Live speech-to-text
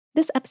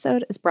This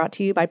episode is brought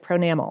to you by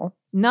Pronamel.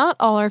 Not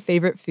all our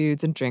favorite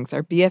foods and drinks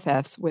are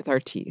BFFs with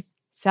our teeth.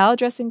 Salad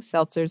dressings,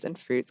 seltzers, and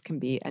fruits can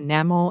be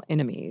enamel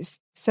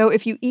enemies. So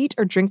if you eat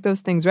or drink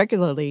those things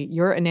regularly,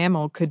 your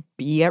enamel could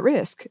be at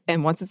risk.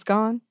 And once it's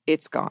gone,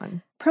 it's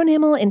gone.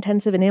 Pronamel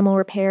Intensive Enamel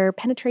Repair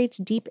penetrates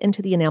deep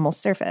into the enamel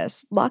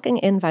surface, locking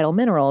in vital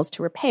minerals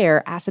to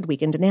repair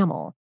acid-weakened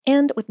enamel.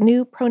 And with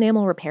new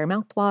Pronamel Repair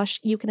mouthwash,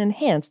 you can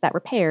enhance that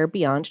repair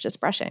beyond just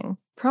brushing.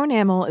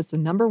 Pronamel is the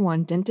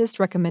 #1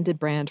 dentist-recommended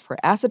brand for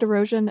acid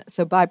erosion,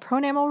 so buy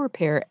Pronamel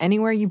Repair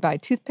anywhere you buy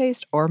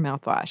toothpaste or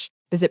mouthwash.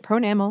 Visit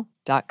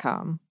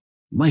pronamel.com.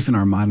 Life in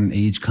our modern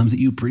age comes at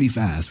you pretty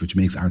fast, which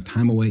makes our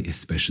time away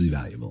especially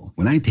valuable.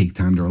 When I take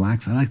time to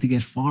relax, I like to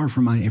get far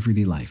from my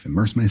everyday life,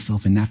 immerse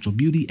myself in natural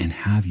beauty, and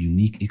have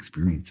unique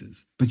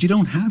experiences. But you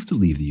don't have to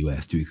leave the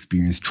U.S. to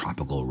experience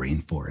tropical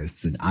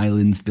rainforests and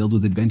islands filled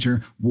with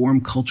adventure,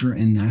 warm culture,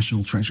 and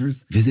national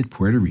treasures. Visit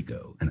Puerto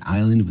Rico, an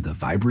island with a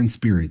vibrant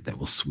spirit that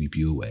will sweep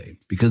you away.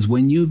 Because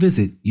when you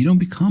visit, you don't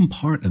become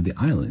part of the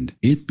island,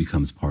 it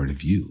becomes part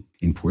of you.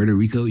 In Puerto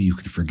Rico, you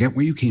can forget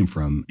where you came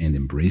from and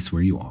embrace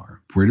where you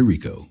are. Puerto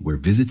Rico, where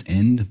visits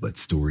end, but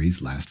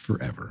stories last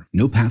forever.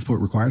 No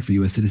passport required for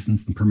U.S.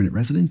 citizens and permanent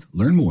residents.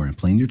 Learn more and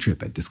plan your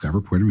trip at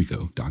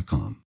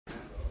discoverpuertorico.com.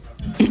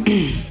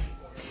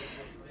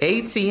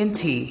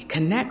 AT&T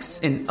connects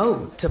an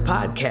ode to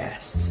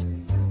podcasts.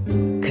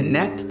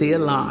 Connect the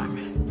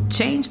alarm.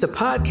 Change the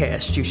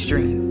podcast you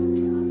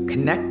stream.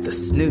 Connect the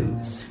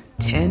snooze.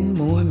 10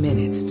 more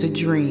minutes to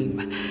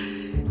dream.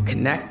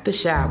 Connect the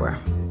shower.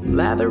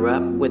 Lather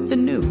up with the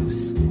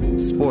news,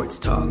 sports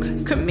talk,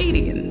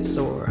 comedians,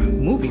 or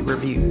movie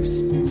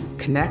reviews.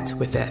 Connect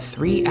with that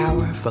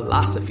 3-hour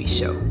philosophy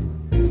show.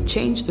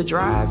 Change the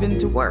drive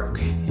into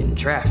work in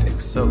traffic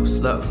so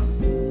slow.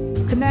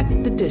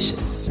 Connect the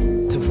dishes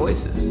to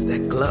voices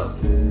that glow.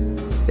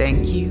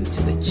 Thank you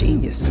to the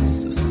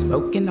geniuses of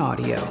spoken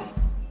audio.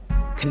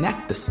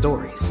 Connect the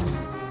stories.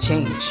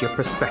 Change your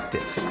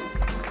perspective.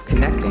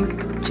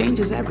 Connecting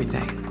changes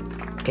everything.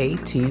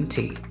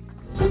 AT&T.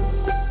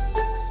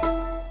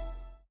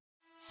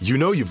 You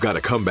know you've got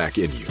a comeback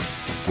in you.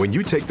 When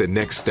you take the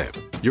next step,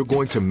 you're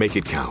going to make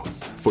it count.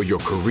 For your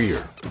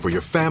career, for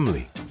your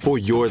family, for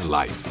your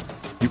life.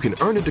 You can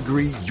earn a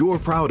degree you're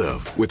proud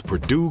of with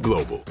Purdue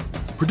Global.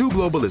 Purdue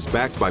Global is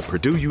backed by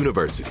Purdue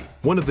University,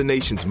 one of the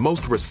nation's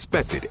most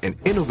respected and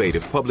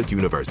innovative public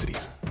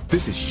universities.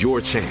 This is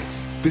your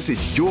chance. This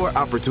is your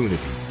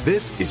opportunity.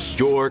 This is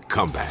your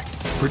comeback.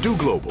 Purdue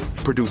Global,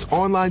 Purdue's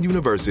online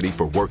university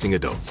for working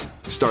adults.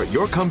 Start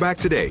your comeback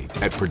today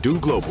at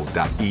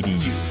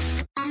purdueglobal.edu.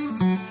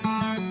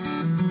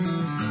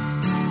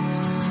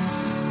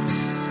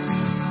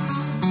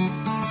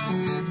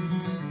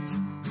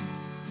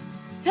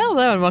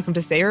 Hello and welcome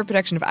to Savor, a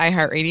production of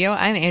iHeartRadio.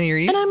 I'm Annie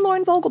Reese. And I'm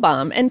Lauren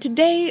Vogelbaum. And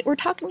today we're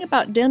talking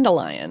about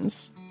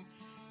dandelions.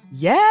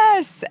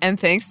 Yes! And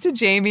thanks to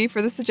Jamie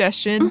for the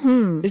suggestion.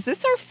 Mm-hmm. Is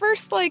this our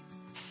first,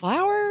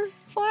 flower?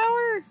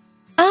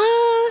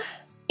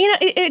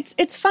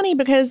 It's funny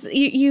because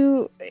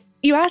you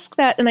ask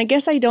that, and I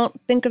guess I don't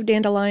think of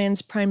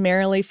dandelions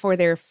primarily for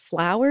their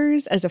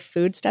flowers as a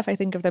foodstuff. I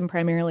think of them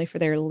primarily for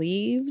their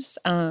leaves.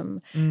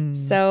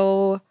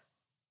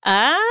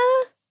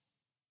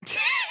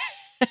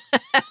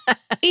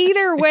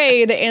 Either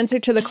way, the answer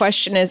to the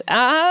question is,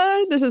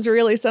 this is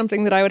really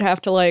something that I would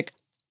have to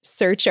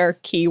search our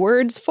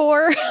keywords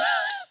for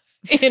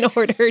in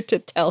order to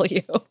tell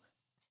you.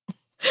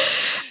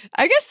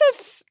 I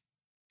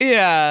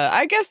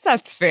guess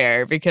that's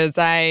fair because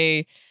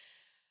I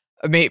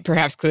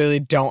perhaps clearly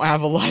don't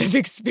have a lot of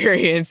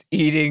experience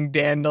eating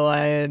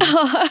dandelion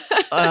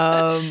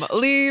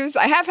leaves.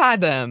 I have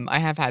had them.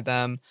 I've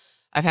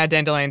had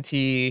dandelion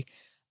tea.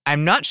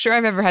 I'm not sure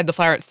I've ever had the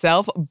flower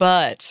itself,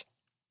 but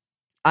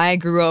I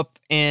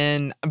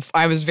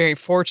was very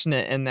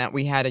fortunate in that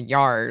we had a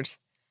yard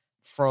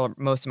for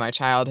most of my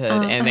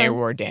childhood, and there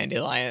were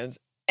dandelions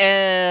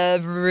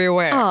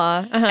everywhere.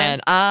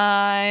 And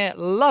I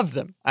loved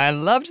them. I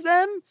loved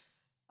them,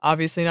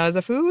 obviously not as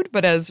a food,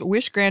 but as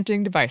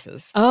wish-granting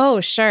devices. Oh,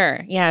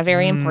 sure. Yeah,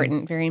 very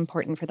important. Very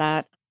important for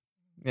that.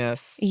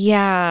 Yes.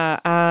 Yeah,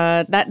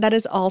 that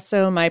is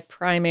also my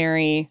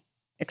primary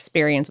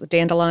experience with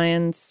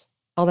dandelions.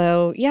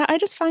 Although, yeah, I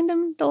just find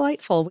them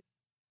delightful.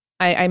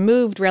 I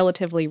moved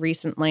relatively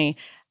recently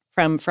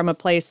from a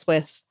place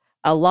with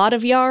a lot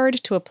of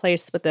yard to a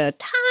place with a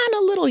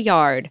tiny little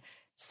yard.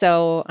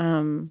 So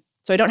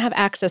I don't have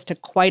access to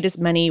quite as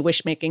many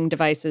wish-making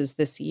devices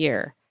this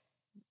year.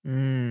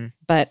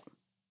 But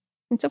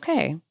it's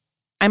okay.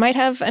 I might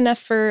have enough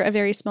for a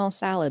very small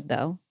salad,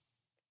 though.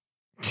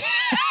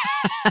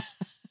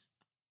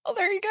 Well,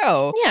 there you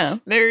go. Yeah.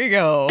 There you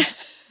go.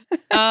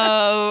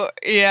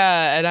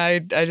 Yeah, and I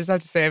just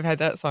have to say I've had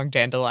that song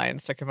Dandelion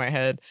stuck in my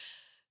head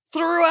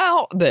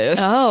throughout this.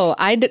 Oh,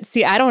 I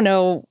don't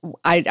know.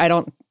 I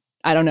don't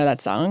know that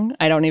song.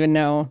 I don't even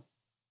know.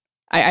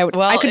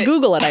 I could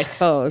Google it, I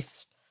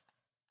suppose.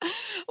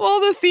 Well,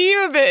 the theme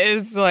of it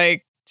is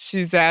like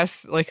she's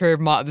asked, like her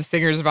mom, the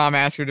singer's mom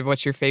asked her,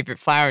 what's your favorite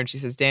flower? And she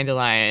says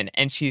dandelion.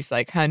 And she's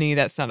like, honey,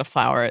 that's not a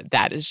flower.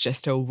 That is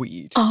just a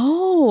weed.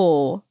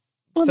 Oh.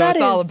 Well, so that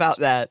it's is all about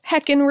that.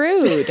 heckin'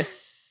 rude.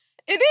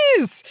 It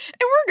is.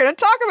 And we're going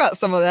to talk about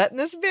some of that in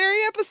this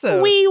very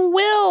episode. We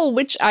will,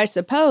 which I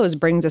suppose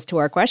brings us to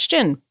our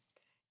question.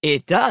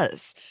 It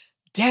does.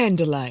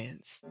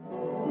 Dandelions.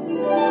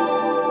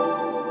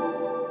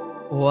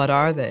 What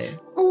are they?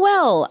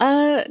 Well,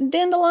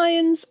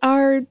 dandelions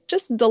are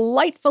just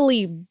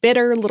delightfully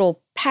bitter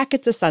little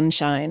packets of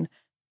sunshine.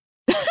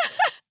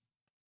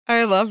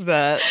 I love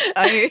that.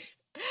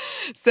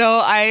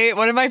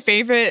 One of my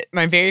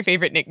very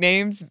favorite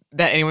nicknames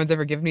that anyone's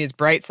ever given me is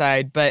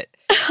Brightside. But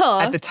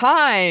at the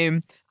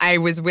time, I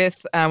was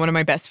with one of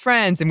my best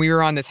friends, and we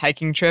were on this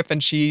hiking trip,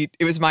 and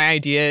it was my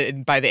idea.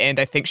 And by the end,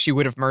 I think she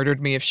would have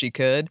murdered me if she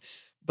could.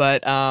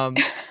 But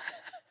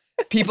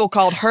people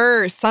called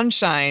her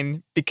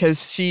Sunshine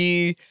because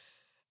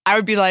I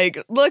would be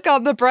like, look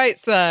on the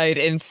bright side,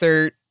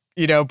 insert,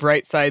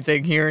 bright side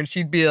thing here. And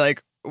she'd be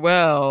like,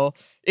 well,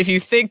 if you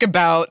think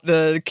about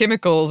the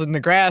chemicals in the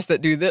grass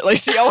that do that, like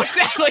she always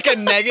had like a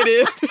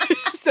negative.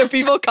 So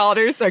people called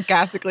her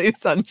sarcastically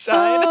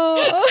Sunshine.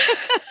 Oh.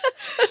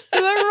 So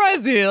that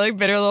reminds me, like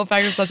bitter little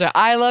packet of sunshine.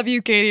 I love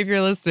you, Katie, if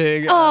you're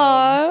listening.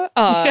 Aw.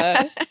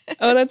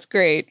 Oh, that's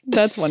great.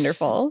 That's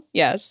wonderful.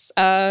 Yes.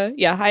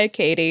 Hi,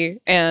 Katie.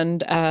 And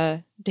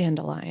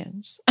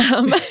dandelions.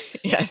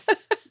 Yes.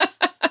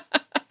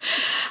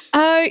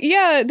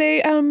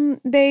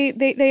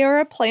 They are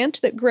a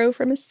plant that grow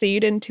from a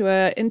seed into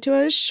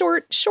a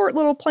short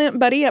little plant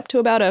buddy up to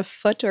about a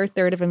foot or a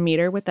third of a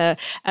meter with a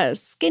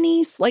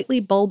skinny, slightly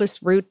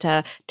bulbous root,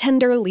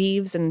 tender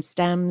leaves and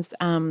stems,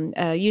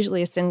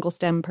 usually a single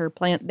stem per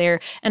plant there,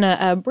 and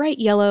a bright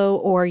yellow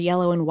or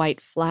yellow and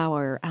white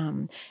flower.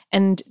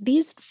 And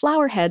these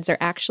flower heads are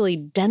actually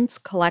dense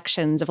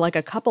collections of like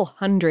a couple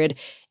hundred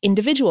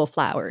individual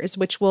flowers,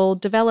 which will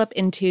develop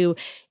into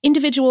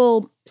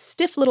individual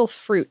stiff little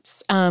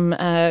fruits,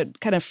 kind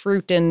of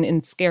fruit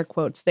in scare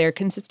quotes there,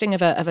 consisting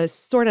of a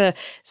sort of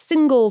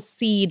single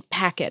seed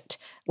packet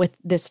with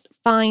this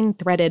fine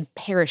threaded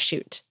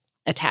parachute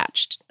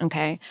attached,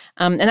 okay?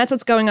 And that's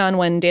what's going on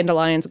when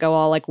dandelions go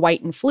all like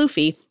white and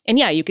floofy. And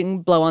yeah, you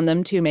can blow on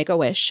them to make a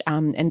wish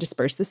and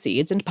disperse the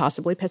seeds and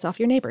possibly piss off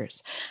your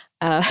neighbors.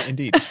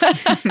 Indeed.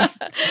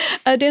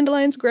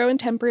 Dandelions grow in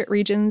temperate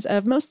regions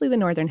of mostly the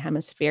northern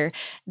hemisphere.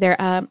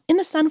 They're in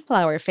the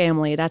sunflower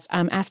family, that's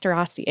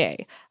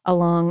Asteraceae,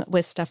 along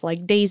with stuff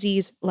like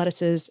daisies,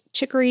 lettuces,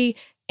 chicory,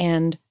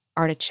 and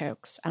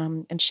artichokes.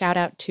 And shout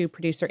out to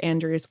producer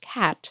Andrew's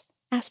cat,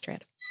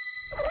 Astrid.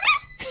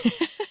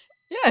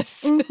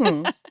 Yes.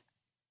 Mm-hmm.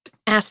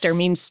 Aster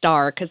means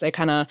star because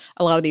a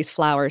lot of these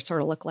flowers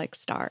sort of look like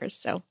stars.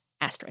 So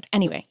Astrid.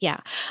 Anyway,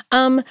 yeah.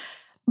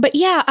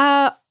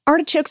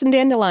 Artichokes and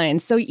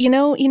dandelions. So you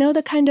know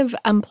the kind of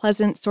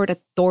unpleasant sort of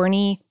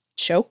thorny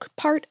choke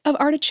part of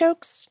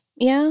artichokes?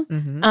 Yeah.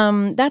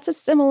 Mm-hmm. That's a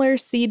similar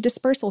seed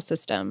dispersal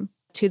system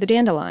to the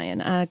dandelion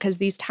because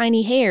these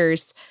tiny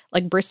hairs,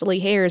 like bristly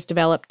hairs,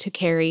 develop to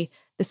carry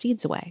the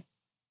seeds away.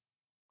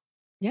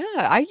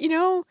 Yeah,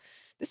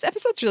 this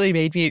episode's really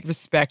made me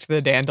respect the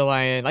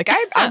dandelion. Like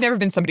I've never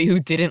been somebody who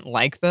didn't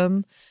like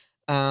them.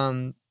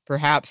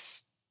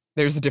 Perhaps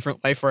there's a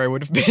different life where I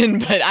would have been,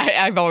 but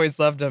I've always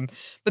loved them.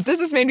 But this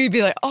has made me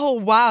be like, oh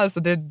wow!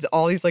 So there's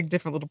all these like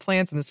different little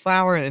plants and this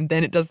flower, and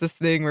then it does this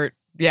thing where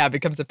it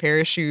becomes a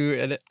parachute,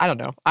 and I don't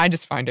know. I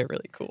just find it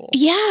really cool.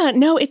 Yeah,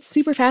 no, it's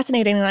super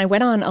fascinating, and I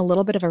went on a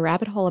little bit of a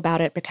rabbit hole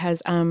about it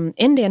because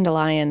in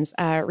dandelions,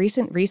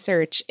 recent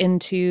research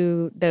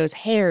into those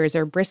hairs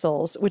or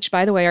bristles, which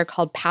by the way are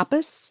called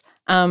pappus,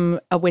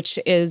 which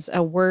is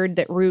a word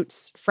that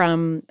roots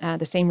from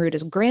the same root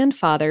as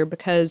grandfather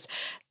because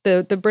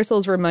the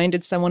bristles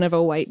reminded someone of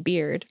a white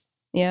beard.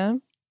 Yeah.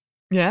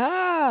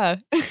 Yeah.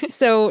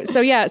 So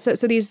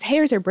these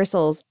hairs or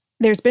bristles,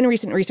 there's been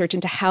recent research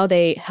into how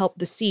they help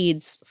the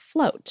seeds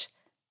float.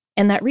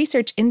 And that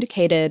research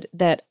indicated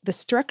that the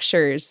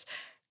structures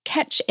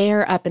catch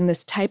air up in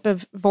this type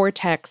of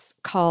vortex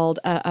called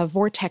a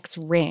vortex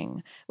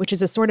ring, which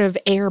is a sort of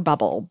air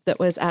bubble that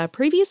was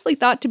previously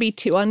thought to be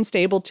too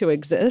unstable to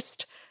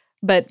exist,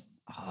 but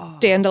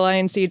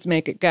dandelion seeds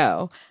make it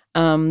go.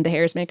 The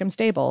hairs make them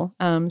stable.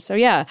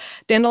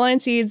 Dandelion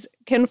seeds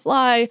can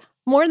fly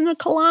more than a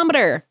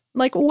kilometer,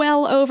 like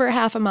well over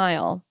half a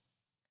mile.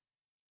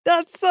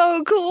 That's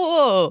so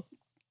cool.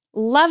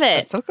 Love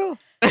it. That's so cool.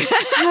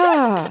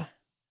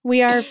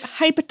 We are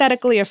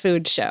hypothetically a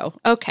food show.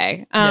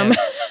 Okay.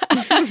 Yes.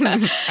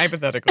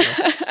 Hypothetically.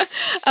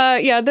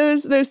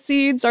 Those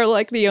seeds are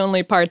like the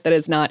only part that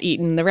is not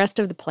eaten. The rest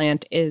of the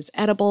plant is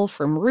edible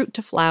from root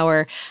to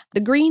flower.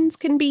 The greens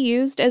can be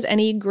used as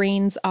any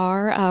greens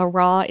are,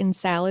 raw in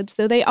salads,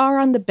 though they are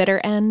on the bitter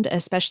end,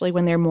 especially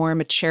when they're more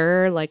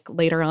mature, like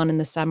later on in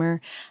the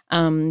summer.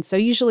 So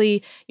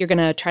usually you're going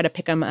to try to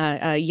pick them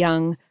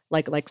young,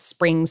 like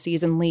spring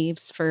season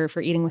leaves for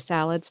eating with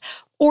salads.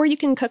 Or you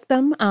can cook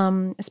them,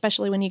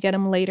 especially when you get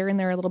them later and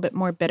they're a little bit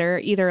more bitter,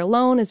 either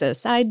alone as a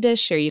side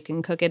dish, or you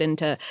can cook it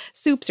into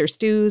soups or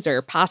stews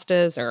or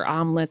pastas or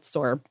omelets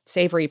or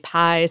savory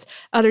pies,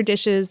 other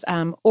dishes,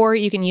 or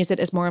you can use it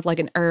as more of like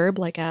an herb,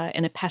 like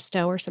in a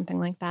pesto or something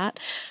like that.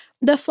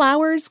 The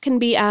flowers can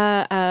be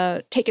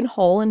taken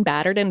whole and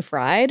battered and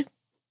fried.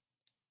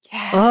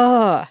 Yes.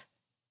 Oh,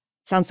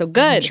 sounds so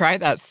good. Try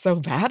that so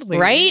badly.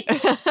 Right?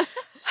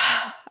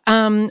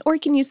 Or you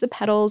can use the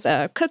petals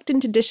cooked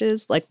into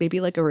dishes, like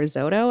maybe like a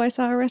risotto I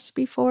saw a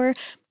recipe for,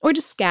 or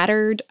just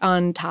scattered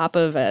on top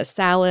of a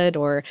salad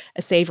or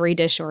a savory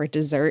dish or a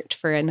dessert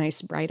for a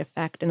nice bright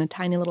effect and a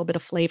tiny little bit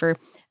of flavor,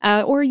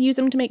 or use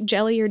them to make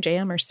jelly or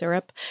jam or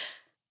syrup.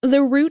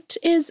 The root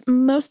is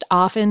most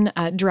often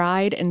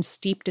dried and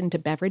steeped into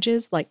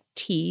beverages like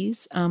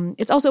teas.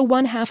 It's also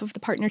one half of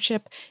the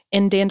partnership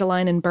in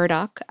dandelion and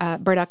burdock,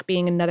 burdock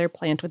being another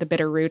plant with a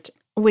bitter root,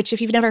 which, if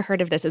you've never heard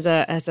of this, is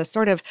a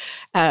sort of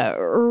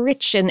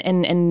rich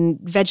and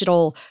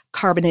vegetal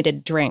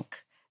carbonated drink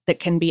that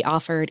can be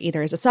offered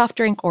either as a soft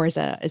drink or as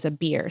a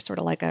beer, sort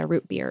of like a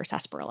root beer or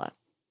sarsaparilla.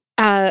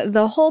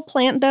 The whole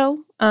plant,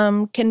 though,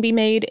 can be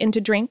made into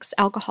drinks.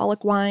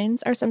 Alcoholic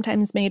wines are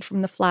sometimes made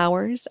from the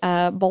flowers,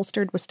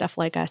 bolstered with stuff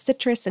like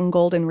citrus and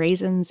golden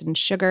raisins and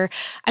sugar.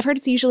 I've heard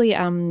it's usually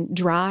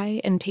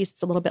dry and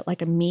tastes a little bit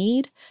like a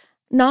mead.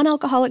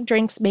 Non-alcoholic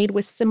drinks made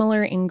with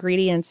similar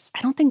ingredients,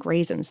 I don't think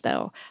raisins,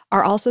 though,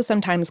 are also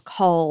sometimes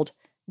called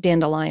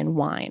dandelion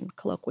wine,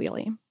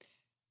 colloquially.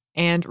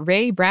 And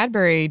Ray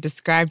Bradbury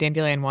described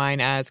dandelion wine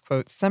as,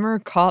 quote, summer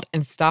caught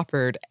and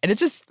stoppered. And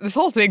this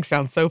whole thing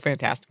sounds so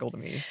fantastical to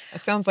me.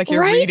 It sounds like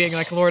you're reading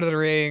like Lord of the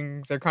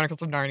Rings or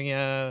Chronicles of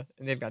Narnia,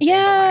 and they've got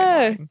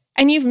dandelion wine.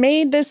 And you've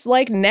made this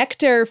like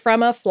nectar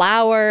from a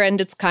flower,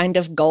 and it's kind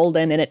of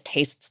golden, and it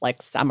tastes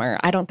like summer.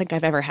 I don't think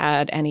I've ever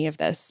had any of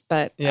this,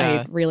 but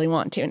I really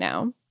want to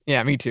now.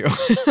 Yeah, me too.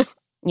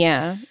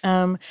 Yeah.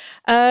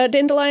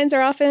 Dandelions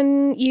are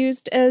often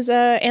used as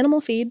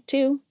animal feed,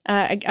 too.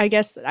 I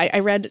guess I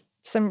read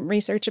some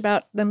research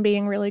about them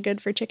being really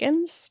good for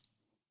chickens.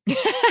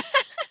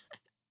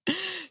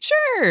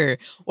 Sure.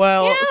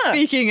 Well,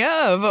 speaking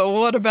of,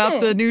 what about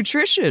the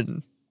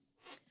nutrition?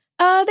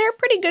 They're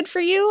pretty good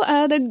for you.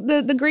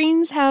 The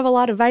greens have a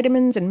lot of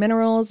vitamins and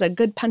minerals, a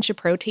good punch of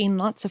protein,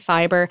 lots of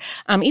fiber,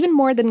 even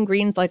more than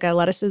greens like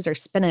lettuces or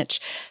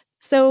spinach.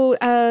 So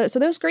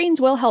those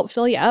greens will help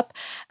fill you up.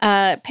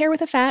 Pair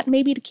with a fat,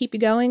 maybe to keep you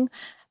going.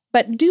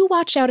 But do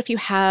watch out if you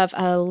have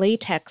a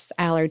latex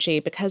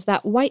allergy, because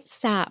that white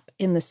sap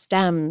in the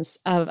stems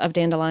of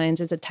dandelions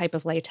is a type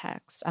of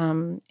latex.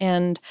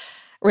 And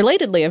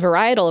relatedly, a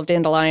varietal of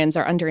dandelions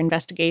are under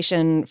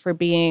investigation for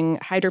being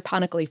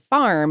hydroponically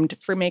farmed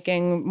for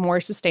making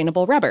more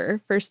sustainable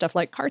rubber for stuff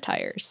like car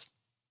tires.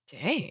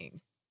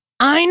 Dang.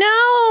 I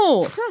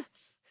know!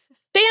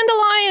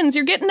 Dandelions,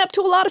 you're getting up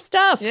to a lot of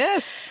stuff.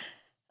 Yes.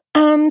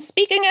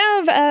 Speaking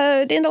of,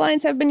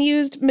 dandelions have been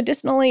used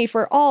medicinally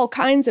for all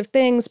kinds of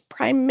things,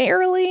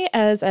 primarily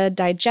as a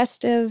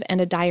digestive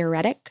and a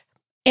diuretic.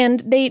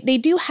 And they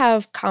do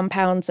have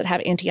compounds that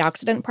have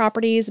antioxidant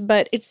properties,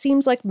 but it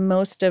seems like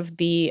most of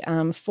the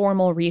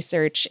formal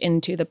research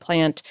into the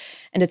plant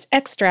and its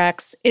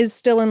extracts is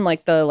still in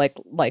like the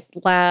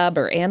lab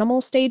or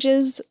animal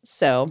stages.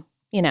 So,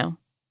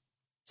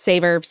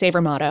 savor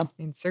motto.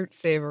 Insert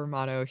savor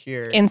motto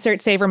here.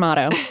 Insert savor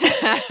motto.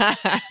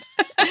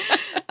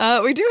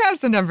 We do have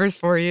some numbers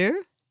for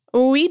you.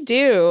 We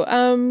do.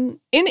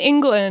 In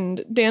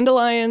England,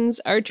 dandelions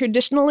are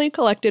traditionally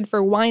collected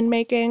for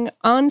winemaking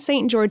on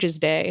St. George's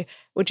Day,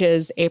 which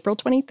is April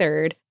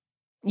 23rd,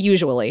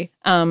 usually,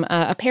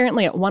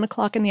 apparently at 1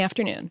 o'clock in the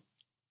afternoon.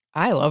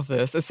 I love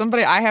this. As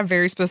somebody, I have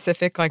very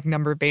specific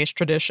number-based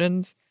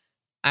traditions.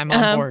 I'm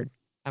on board.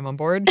 I'm on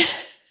board.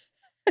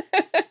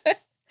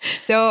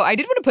 So I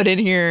did want to put in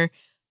here,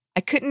 I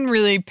couldn't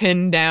really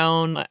pin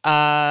down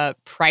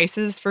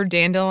prices for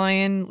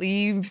dandelion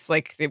leaves.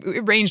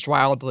 It ranged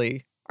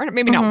wildly. Or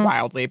maybe not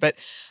wildly, but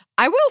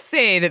I will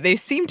say that they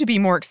seem to be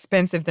more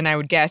expensive than I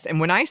would guess. And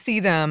when I see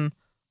them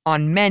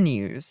on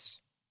menus,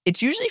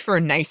 it's usually for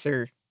a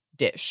nicer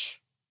dish.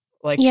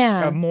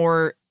 A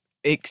more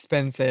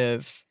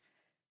expensive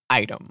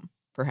item,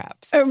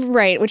 perhaps.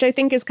 Right, which I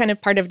think is kind of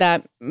part of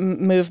that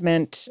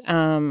movement,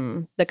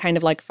 the kind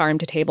of like farm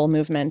to table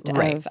movement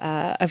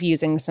of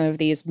using some of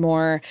these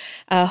more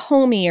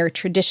homey or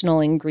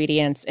traditional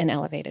ingredients in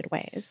elevated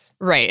ways.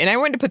 Right, and I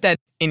wanted to put that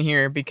in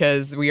here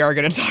because we are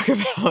going to talk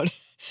about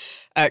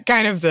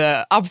kind of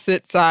the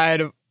opposite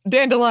side of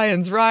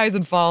dandelions rise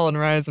and fall and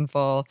rise and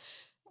fall.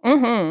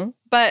 Mm-hmm.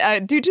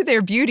 But due to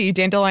their beauty,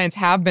 dandelions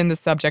have been the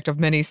subject of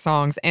many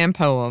songs and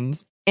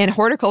poems. And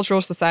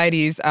horticultural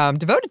societies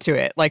devoted to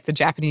it, like the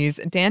Japanese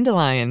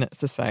Dandelion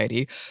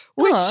Society,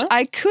 which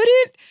I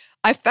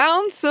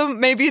found some,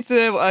 maybe it's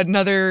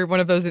another one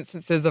of those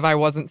instances of I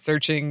wasn't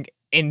searching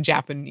in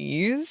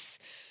Japanese.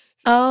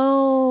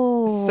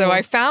 Oh. So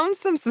I found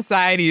some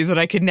societies, but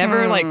I could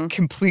never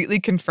completely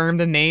confirm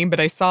the name, but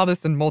I saw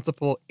this in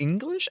multiple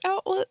English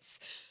outlets.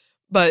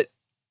 But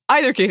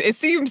either case, it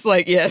seems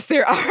like, yes,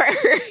 there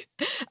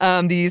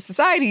are these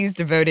societies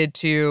devoted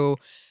to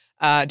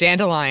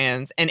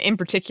dandelions. And in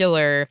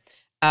particular,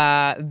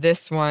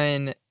 this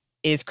one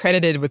is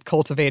credited with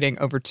cultivating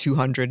over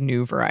 200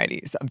 new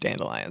varieties of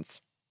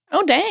dandelions.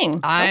 Oh, dang.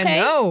 I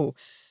know.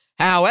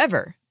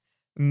 However,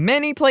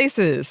 many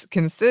places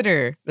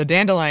consider the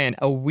dandelion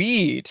a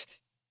weed.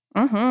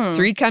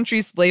 3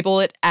 countries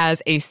label it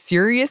as a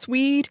serious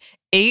weed.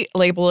 8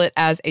 label it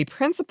as a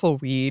principal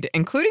weed,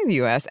 including the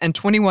U.S., and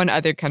 21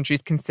 other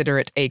countries consider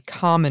it a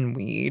common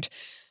weed.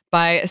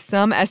 By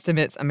some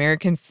estimates,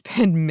 Americans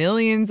spend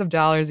millions of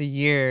dollars a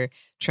year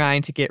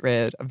trying to get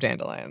rid of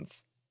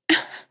dandelions. And,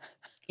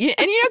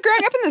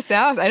 growing up in the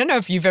South, I don't know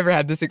if you've ever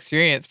had this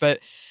experience, but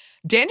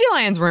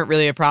dandelions weren't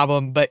really a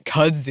problem, but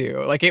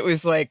kudzu. Like, it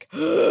was like,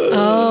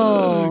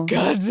 oh,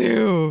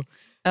 kudzu.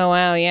 Oh,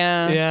 wow,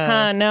 yeah.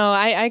 Yeah. No,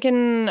 I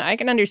can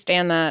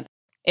understand that.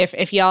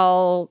 If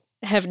y'all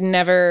have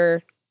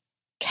never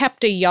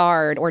kept a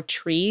yard or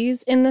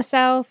trees in the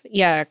South,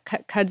 yeah,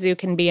 kudzu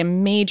can be a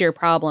major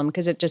problem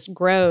because it just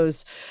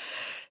grows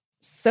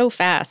so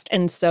fast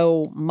and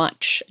so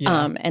much,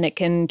 and it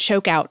can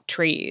choke out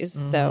trees.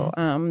 So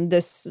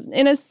this,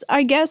 in a,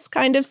 I guess,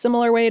 kind of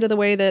similar way to the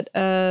way that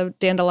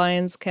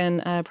dandelions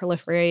can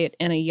proliferate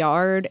in a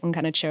yard and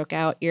kind of choke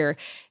out your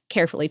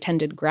carefully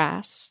tended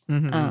grass.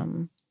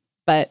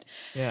 But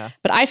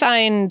I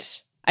find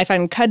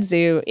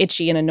kudzu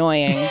itchy and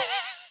annoying.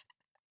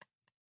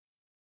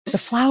 The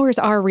flowers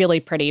are really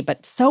pretty,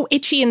 but so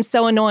itchy and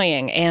so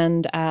annoying.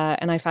 And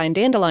I find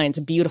dandelions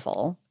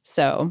beautiful.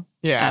 So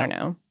I don't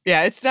know.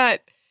 Yeah, it's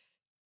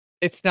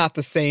not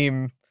the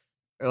same.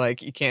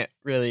 Like, you can't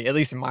really, at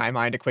least in my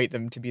mind, equate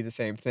them to be the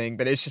same thing.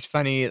 But it's just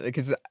funny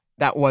because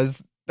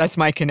that's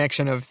my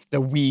connection of the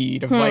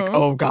weed of like,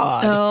 oh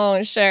God.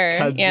 Oh, sure.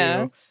 Kudzu.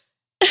 Yeah.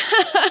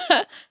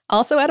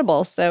 Also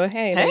edible. So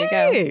hey, there you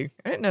go.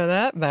 I didn't know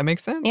that. That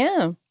makes sense.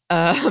 Yeah.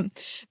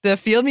 The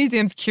Field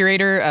Museum's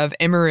curator of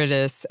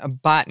emeritus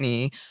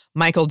botany,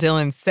 Michael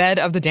Dillon, said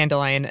of the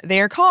dandelion, they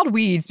are called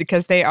weeds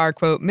because they are,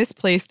 quote,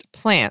 misplaced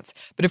plants.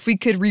 But if we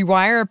could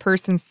rewire a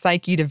person's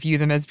psyche to view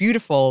them as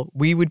beautiful,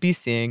 we would be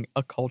seeing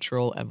a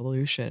cultural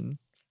evolution.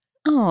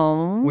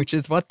 Oh. Which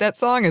is what that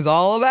song is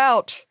all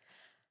about.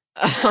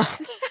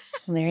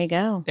 There you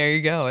go. There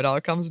you go. It all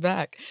comes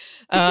back.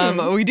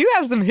 We do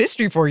have some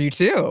history for you,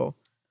 too.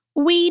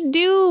 We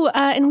do,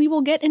 and we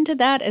will get into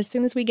that as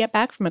soon as we get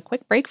back from a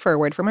quick break for a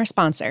word from our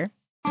sponsor.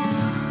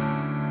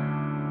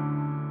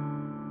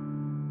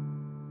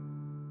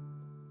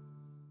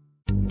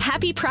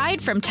 Happy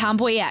Pride from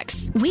Tomboy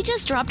X. We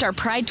just dropped our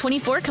Pride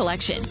 24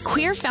 collection.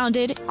 Queer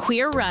founded,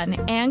 queer run,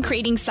 and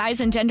creating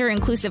size and gender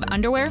inclusive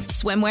underwear,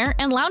 swimwear,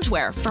 and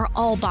loungewear for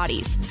all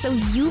bodies, so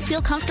you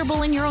feel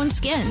comfortable in your own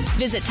skin.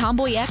 Visit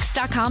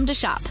tomboyx.com to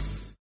shop.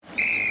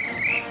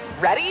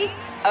 Ready?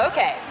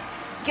 Okay.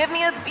 Give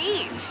me a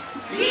beach.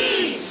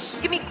 Beach.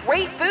 Give me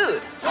great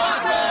food.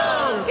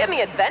 Tacos. Give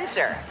me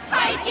adventure.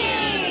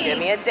 Hiking. Give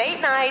me a date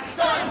night.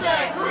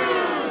 Sunset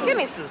cruise. Give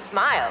me some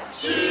smiles.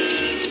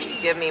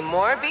 Cheese. Give me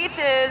more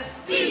beaches.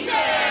 Beaches.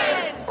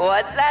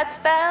 What's that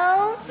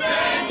spell?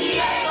 San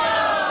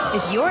Diego.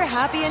 If you're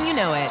happy and you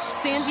know it,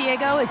 San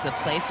Diego is the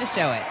place to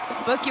show it.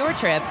 Book your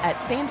trip at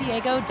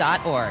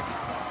sandiego.org.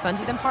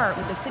 Funded in part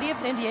with the City of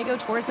San Diego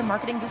Tourism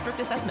Marketing District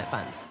Assessment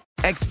Funds.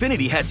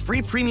 Xfinity has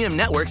free premium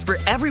networks for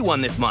everyone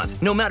this month,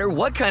 no matter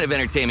what kind of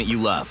entertainment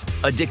you love.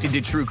 Addicted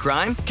to true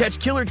crime? Catch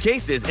killer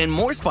cases and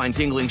more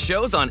spine-tingling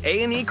shows on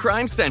A&E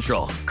Crime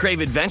Central. Crave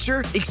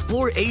adventure?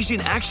 Explore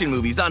Asian action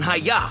movies on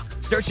Hi-YAH.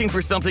 Searching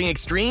for something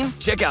extreme?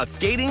 Check out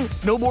skating,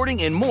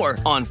 snowboarding, and more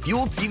on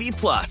Fuel TV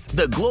Plus,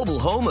 the global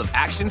home of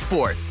action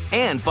sports.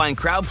 And find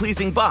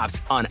crowd-pleasing bops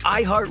on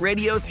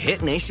iHeartRadio's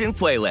Hit Nation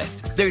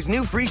playlist. There's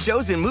new free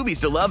shows and movies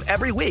to love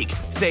every week.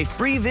 Say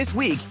free this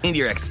week in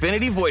your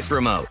Xfinity voice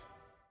remote.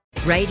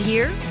 Right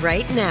here,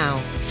 right now.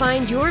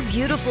 Find your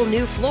beautiful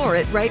new floor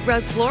at Right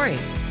Rug Flooring.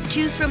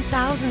 Choose from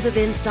thousands of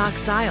in-stock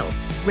styles,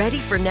 ready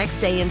for next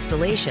day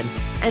installation,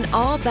 and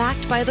all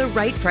backed by the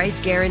right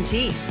price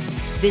guarantee.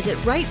 Visit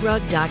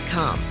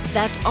rightrug.com.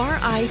 That's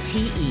RITERUG.com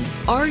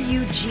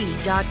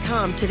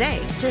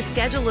today to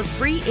schedule a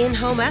free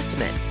in-home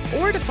estimate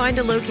or to find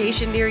a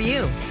location near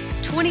you.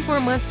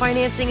 24-month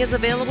financing is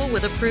available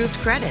with approved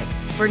credit.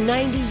 For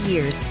 90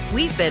 years,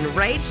 we've been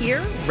right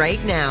here,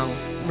 right now.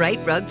 Right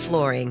Rug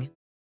Flooring.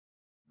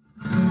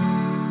 And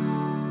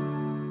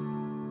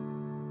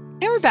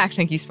we're back.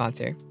 Thank you,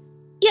 sponsor.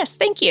 Yes,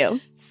 thank you.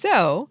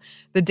 So,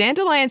 the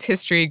dandelion's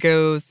history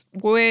goes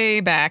way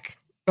back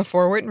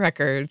before written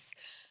records.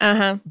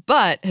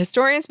 But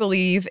historians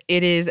believe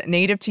it is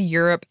native to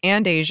Europe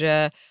and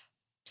Asia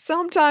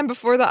sometime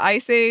before the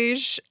Ice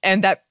Age,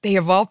 and that they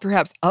evolved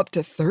perhaps up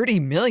to 30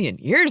 million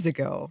years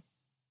ago.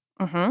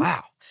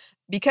 Wow.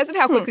 Because of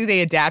how quickly they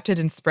adapted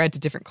and spread to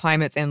different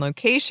climates and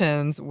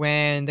locations,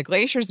 when the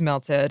glaciers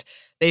melted,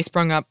 they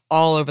sprung up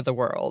all over the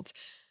world.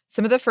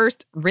 Some of the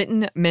first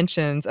written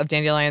mentions of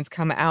dandelions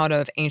come out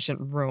of ancient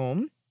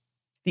Rome.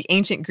 The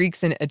ancient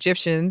Greeks and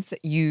Egyptians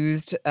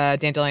used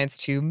dandelions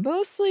too,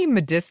 mostly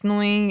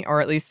medicinally,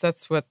 or at least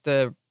that's what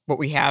the what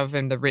we have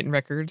in the written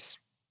records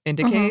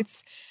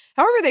indicates.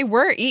 However, they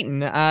were eaten.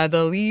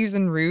 The leaves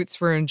and roots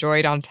were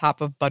enjoyed on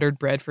top of buttered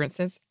bread, for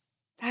instance.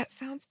 That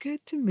sounds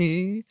good to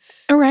me.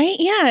 All right.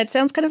 Yeah, it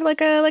sounds kind of like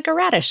a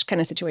radish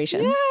kind of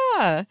situation.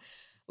 Yeah.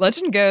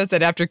 Legend goes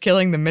that after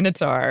killing the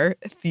Minotaur,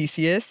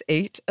 Theseus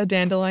ate a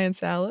dandelion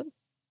salad.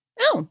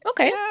 Oh,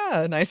 okay.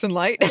 Yeah, nice and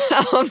light.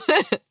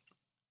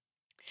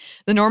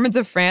 The Normans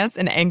of France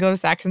and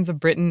Anglo-Saxons of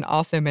Britain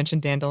also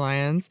mentioned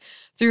dandelions.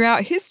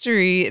 Throughout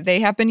history,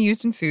 they have been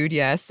used in food,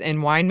 yes,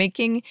 in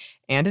winemaking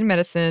and in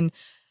medicine,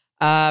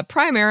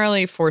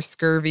 primarily for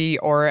scurvy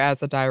or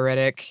as a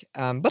diuretic,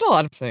 but a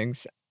lot of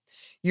things.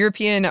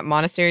 European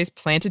monasteries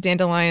planted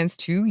dandelions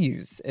to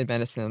use in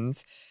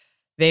medicines.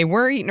 They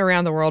were eaten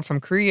around the world from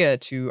Korea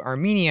to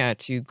Armenia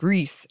to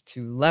Greece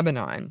to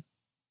Lebanon.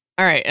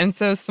 All right, and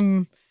so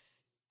some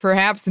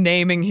perhaps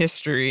naming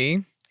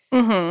history.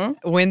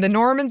 When the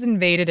Normans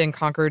invaded and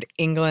conquered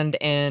England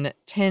in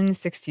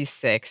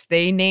 1066,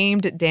 they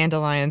named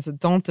dandelions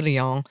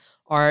Dentelion,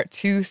 or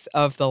tooth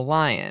of the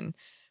lion,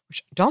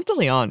 which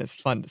Dentelion is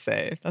fun to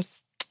say.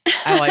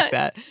 I like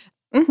that.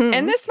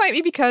 And this might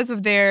be because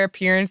of their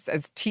appearance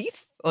as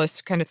teeth, a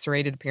kind of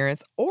serrated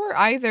appearance, or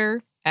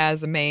either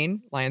as a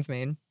mane, lion's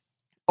mane.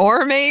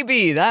 Or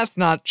maybe that's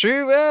not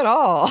true at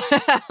all.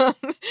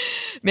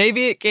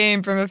 Maybe it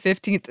came from a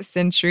 15th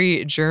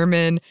century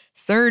German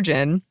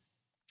surgeon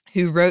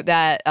who wrote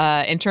that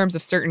in terms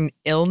of certain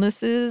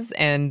illnesses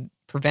and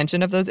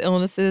prevention of those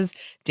illnesses,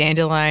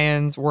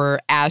 dandelions were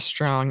as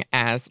strong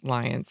as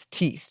lion's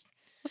teeth.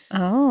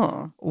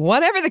 Oh.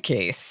 Whatever the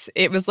case,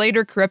 it was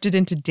later corrupted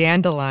into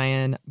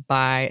dandelion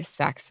by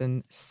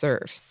Saxon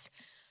serfs.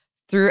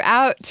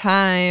 Throughout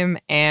time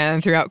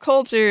and throughout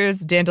cultures,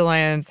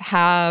 dandelions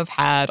have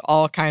had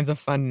all kinds of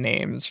fun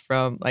names,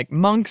 from like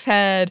monk's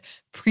head,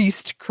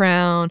 priest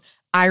crown,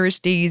 Irish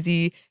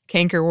daisy,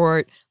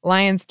 cankerwort,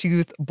 lion's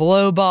tooth,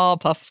 blowball,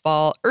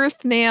 puffball,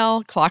 earth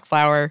nail,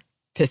 clockflower,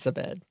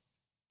 pissabed.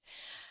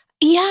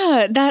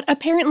 Yeah, that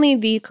apparently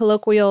the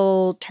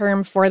colloquial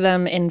term for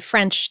them in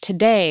French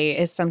today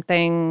is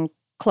something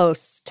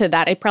close to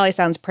that. It probably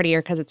sounds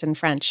prettier because it's in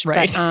French.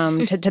 Right.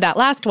 But to that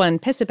last one,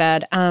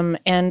 pissabed,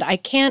 and I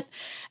can't,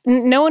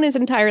 no one is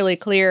entirely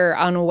clear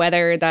on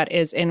whether that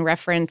is in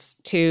reference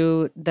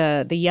to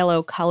the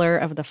yellow color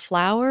of the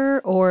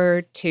flower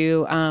or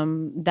to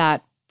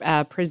that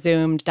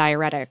presumed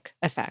diuretic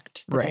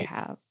effect that they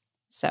have.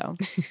 So.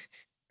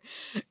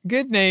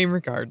 Good name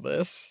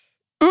regardless.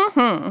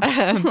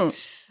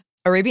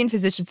 Arabian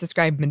physicians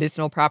described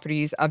medicinal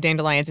properties of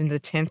dandelions in the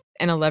 10th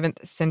and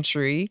 11th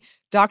century.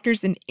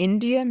 Doctors in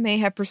India may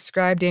have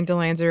prescribed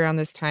dandelions around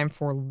this time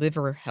for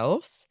liver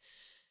health.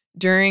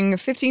 During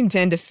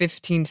 1510 to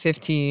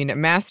 1515,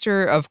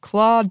 Master of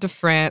Claude de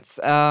France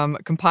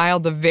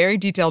compiled the very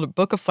detailed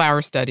Book of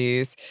Flower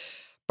Studies.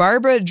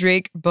 Barbara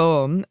Drake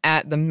Boehm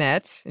at the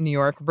Met in New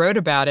York wrote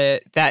about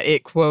it that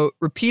it, quote,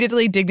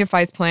 repeatedly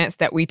dignifies plants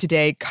that we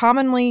today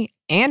commonly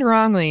and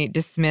wrongly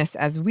dismiss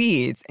as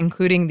weeds,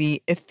 including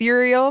the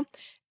ethereal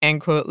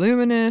and, quote,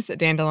 luminous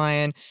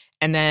dandelion,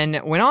 and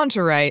then went on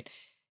to write,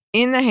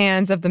 in the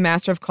hands of the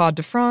Master of Claude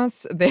de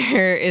France,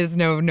 there is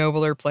no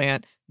nobler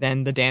plant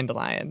than the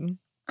dandelion.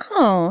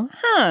 Oh,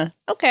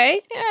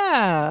 okay.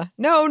 Yeah,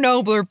 no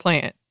nobler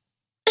plant.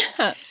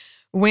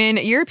 When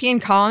European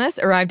colonists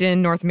arrived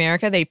in North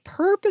America, they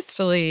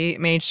purposefully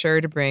made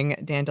sure to bring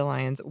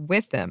dandelions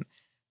with them.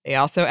 They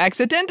also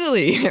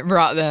accidentally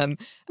brought them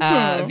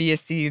via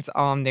seeds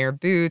on their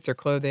boots or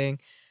clothing.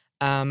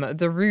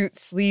 The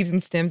roots, leaves,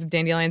 and stems of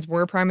dandelions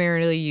were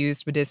primarily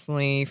used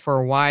medicinally for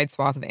a wide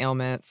swath of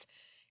ailments.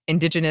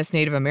 Indigenous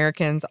Native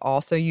Americans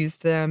also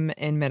used them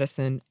in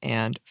medicine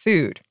and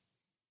food.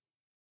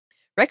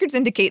 Records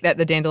indicate that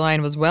the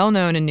dandelion was well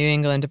known in New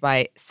England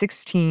by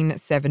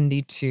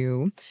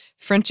 1672.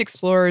 French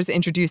explorers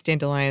introduced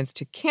dandelions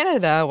to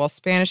Canada, while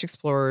Spanish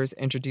explorers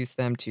introduced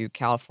them to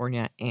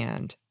California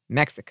and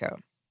Mexico.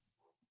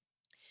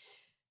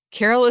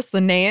 Carolus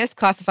Linnaeus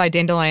classified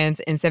dandelions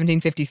in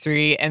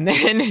 1753, and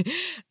then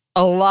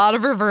a lot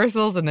of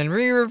reversals and then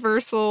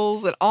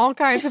re-reversals and all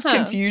kinds of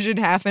confusion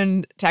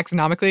happened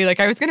taxonomically. Like,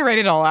 I was going to write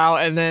it all out,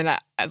 and then I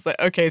was like,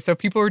 okay, so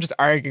people were just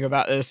arguing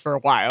about this for a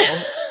while.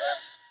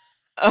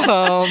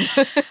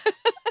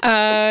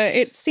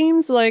 It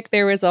seems like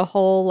there was a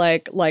whole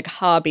like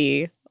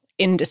hobby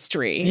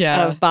industry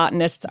of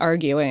botanists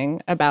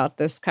arguing about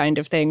this kind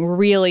of thing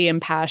really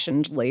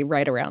impassionedly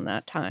right around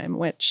that time,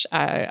 which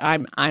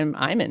I'm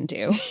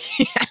into.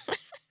 Yeah.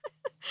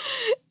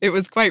 It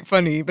was quite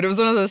funny, but it was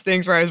one of those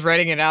things where I was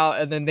writing it out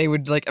and then they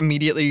would like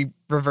immediately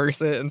reverse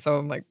it, and so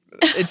I'm like,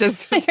 it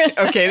just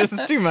okay, this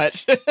is too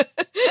much.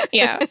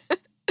 Yeah.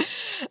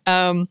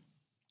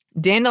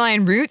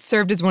 Dandelion roots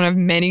served as one of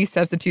many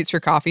substitutes for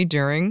coffee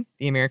during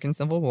the American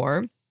Civil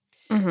War.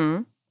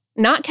 Mm-hmm.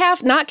 Not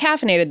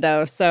caffeinated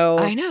though, so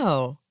I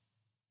know.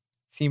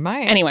 See,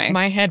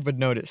 my head would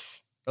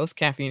notice those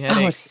caffeine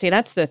headaches. Oh, see,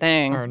 that's the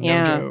thing. Are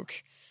no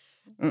joke.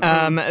 The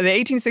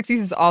 1860s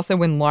is also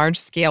when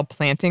large-scale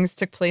plantings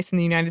took place in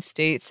the United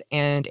States,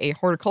 and a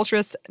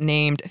horticulturist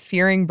named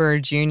Fearing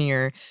Bird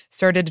Jr.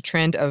 started a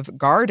trend of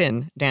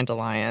garden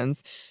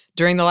dandelions.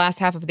 During the last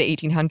half of the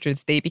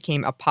 1800s, they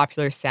became a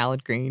popular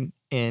salad green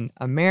in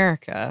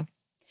America.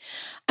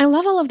 I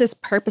love all of this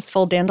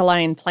purposeful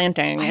dandelion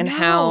planting and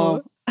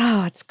how...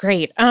 Oh, it's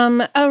great.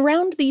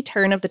 Around the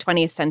turn of the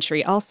 20th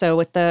century, also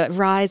with the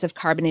rise of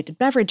carbonated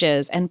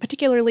beverages, and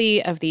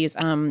particularly of these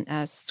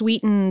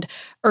sweetened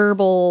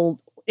herbal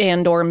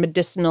and or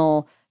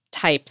medicinal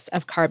types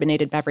of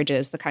carbonated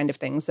beverages, the kind of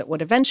things that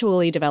would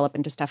eventually develop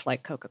into stuff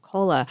like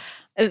Coca-Cola,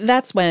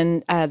 that's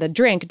when the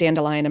drink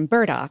dandelion and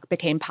burdock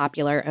became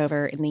popular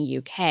over in the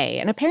UK.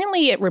 And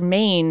apparently it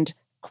remained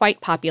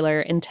quite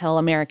popular until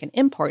American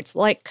imports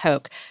like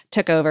Coke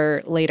took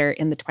over later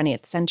in the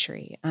 20th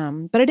century.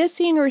 But it is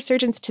seeing a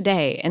resurgence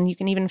today, and you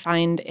can even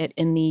find it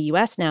in the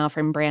US now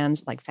from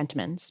brands like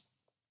Fentimans.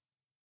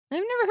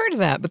 I've never heard of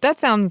that, but that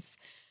sounds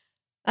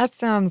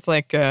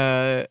like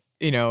a,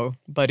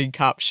 buddy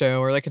cop show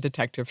or like a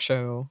detective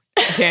show.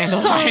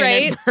 Dandelion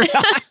right? and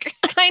burdock.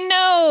 I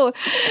know.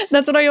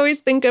 That's what I always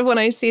think of when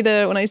I see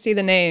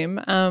the name.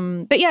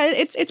 But yeah,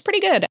 it's pretty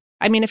good.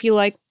 I mean, if you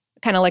like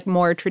kind of like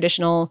more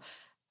traditional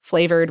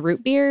flavored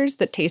root beers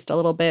that taste a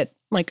little bit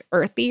like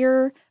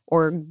earthier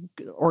or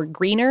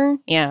greener.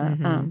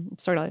 Yeah,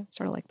 sort of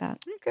like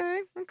that.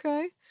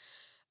 Okay.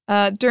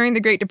 During the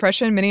Great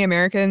Depression, many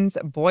Americans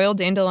boiled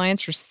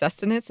dandelions for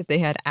sustenance if they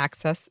had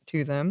access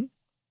to them.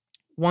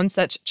 One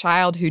such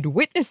child who'd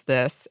witnessed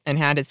this and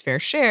had his fair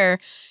share,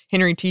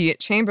 Henry T.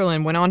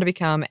 Chamberlain, went on to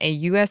become a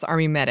U.S.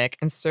 Army medic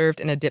and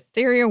served in a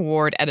diphtheria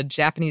ward at a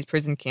Japanese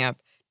prison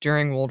camp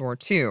during World War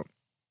II.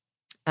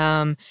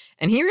 And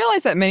he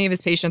realized that many of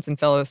his patients and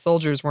fellow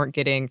soldiers weren't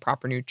getting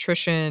proper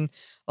nutrition,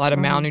 a lot of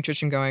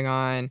malnutrition going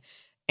on.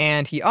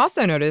 And he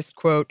also noticed,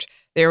 quote,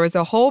 "There was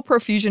a whole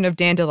profusion of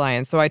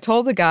dandelions. So I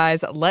told the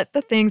guys, let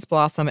the things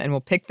blossom and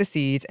we'll pick the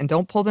seeds and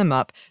don't pull them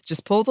up.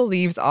 Just pull the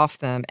leaves off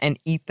them and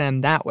eat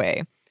them that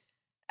way."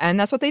 And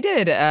that's what they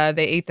did.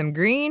 They ate them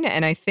green.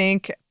 And I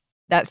think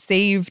that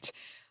saved,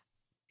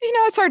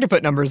 it's hard to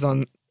put numbers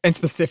on and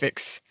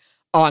specifics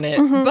on it,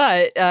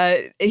 but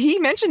he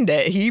mentioned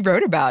it. He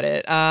wrote about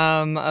it,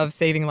 of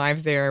saving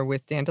lives there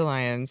with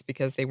dandelions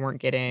because they weren't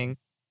getting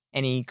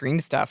any green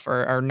stuff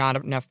or not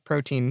enough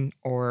protein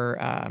or,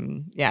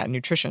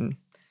 nutrition.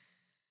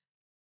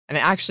 And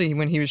actually,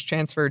 when he was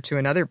transferred to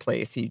another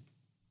place, he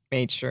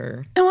made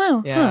sure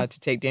to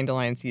take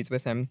dandelion seeds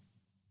with him.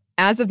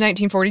 As of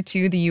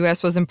 1942, the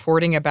U.S. was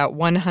importing about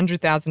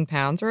 100,000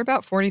 pounds or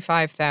about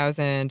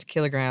 45,000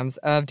 kilograms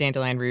of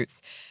dandelion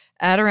roots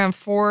at around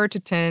 4 to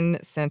 10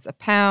 cents a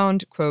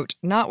pound, quote,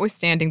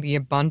 notwithstanding the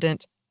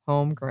abundant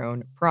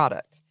homegrown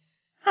product.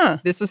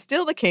 This was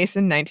still the case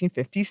in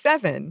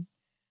 1957.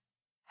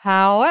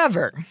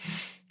 However,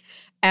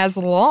 as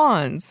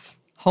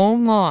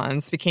home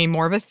lawns became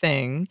more of a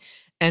thing,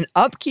 and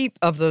upkeep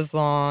of those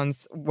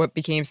lawns what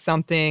became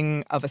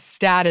something of a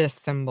status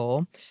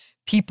symbol,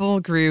 people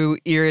grew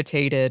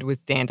irritated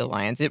with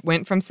dandelions. It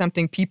went from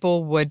something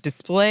people would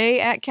display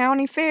at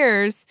county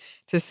fairs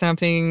to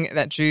something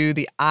that drew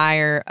the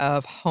ire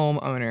of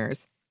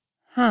homeowners.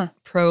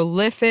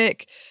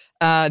 Prolific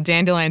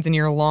dandelions in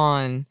your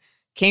lawn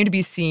came to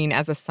be seen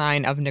as a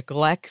sign of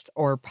neglect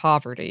or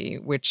poverty,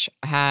 which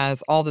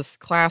has all this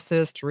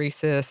classist,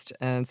 racist,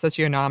 and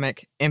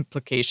socioeconomic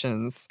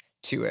implications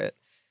to it.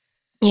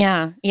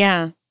 Yeah.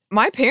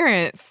 My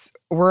parents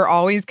were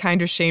always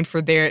kind of shamed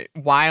for their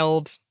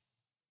wild...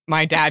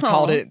 My dad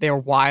called it their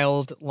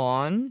wild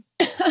lawn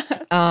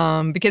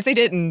because they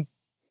didn't,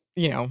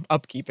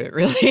 upkeep it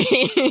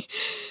really.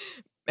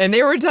 And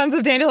there were tons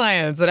of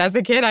dandelions. But as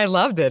a kid, I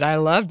loved it.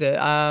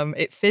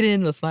 It fit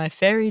in with my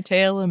fairy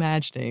tale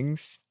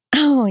imaginings.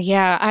 Oh,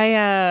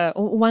 yeah.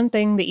 One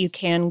thing that you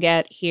can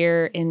get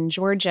here in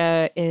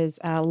Georgia is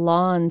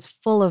lawns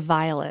full of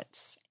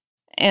violets.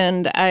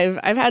 And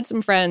I've had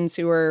some friends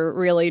who were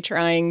really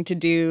trying to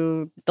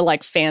do the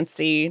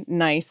fancy,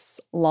 nice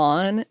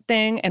lawn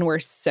thing, and were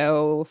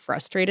so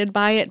frustrated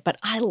by it. But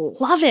I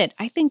love it.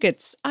 I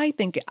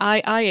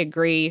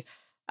agree.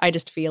 I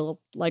just feel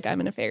like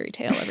I'm in a fairy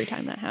tale every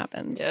time that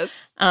happens. Yes.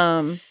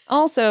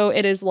 Also,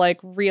 it is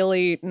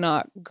really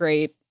not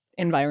great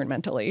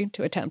environmentally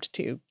to attempt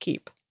to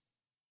keep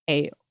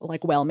a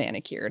well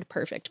manicured,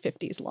 perfect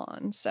 50s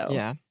lawn. So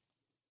yeah,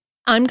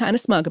 I'm kind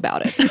of smug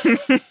about it.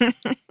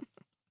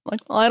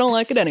 I don't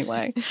like it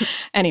anyway.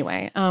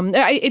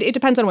 It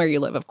depends on where you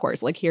live, of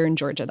course. Here in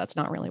Georgia, that's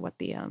not really what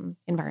the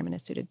environment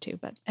is suited to.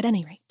 But at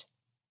any rate,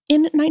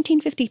 in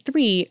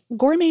 1953,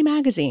 Gourmet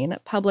Magazine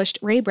published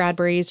Ray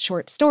Bradbury's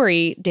short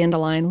story,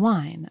 Dandelion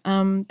Wine.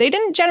 They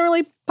didn't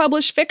generally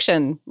publish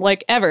fiction,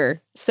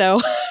 ever.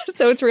 So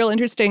it's real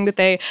interesting that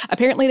they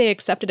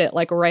accepted it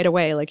like right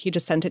away. Like he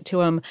just sent it to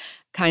them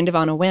kind of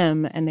on a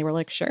whim, and they were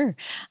like, sure.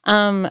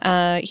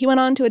 He went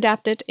on to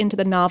adapt it into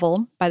the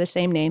novel by the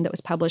same name that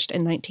was published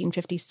in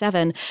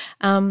 1957.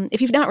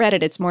 If you've not read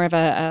it, it's more of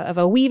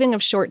a weaving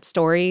of short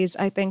stories,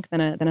 I think,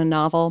 than a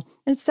novel.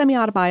 And it's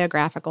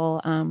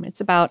semi-autobiographical.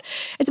 It's about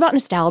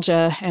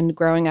nostalgia and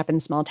growing up in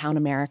small town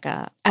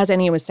America. As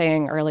Annie was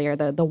saying earlier,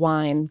 the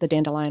wine, the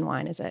dandelion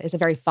wine, is a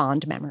very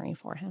fond memory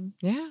for him.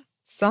 Yeah,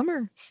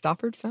 summer,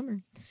 Stoppard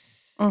summer.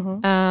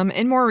 Mm-hmm.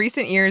 In more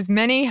recent years,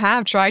 many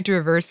have tried to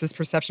reverse this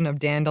perception of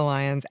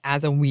dandelions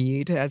as a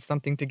weed, as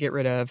something to get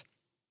rid of,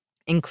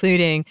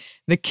 including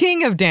the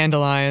king of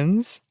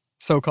dandelions,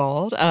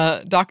 so-called,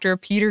 Dr.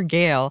 Peter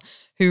Gale,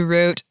 who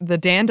wrote The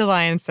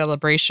Dandelion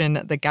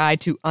Celebration, The Guide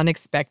to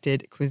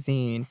Unexpected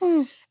Cuisine.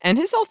 And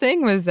his whole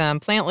thing was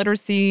plant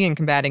literacy and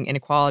combating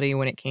inequality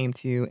when it came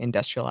to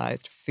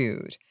industrialized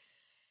food.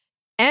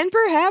 And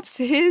perhaps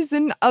his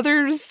and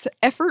others'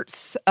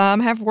 efforts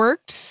have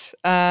worked.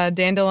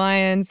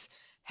 Dandelions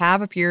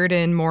have appeared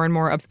in more and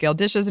more upscale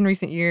dishes in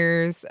recent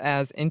years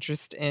as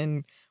interest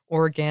in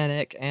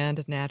organic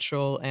and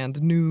natural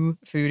and new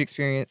food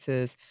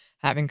experiences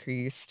have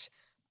increased.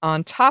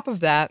 On top of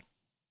that,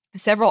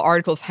 several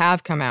articles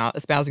have come out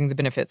espousing the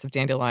benefits of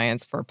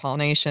dandelions for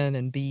pollination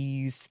and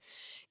bees.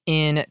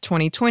 In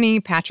 2020,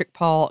 Patrick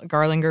Paul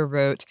Garlinger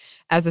wrote,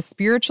 "As a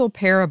spiritual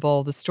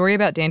parable, the story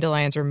about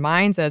dandelions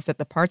reminds us that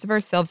the parts of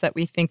ourselves that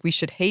we think we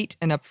should hate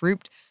and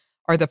uproot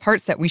are the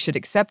parts that we should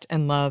accept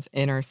and love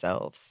in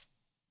ourselves."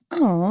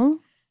 Oh,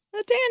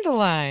 a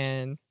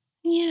dandelion.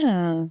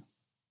 Yeah.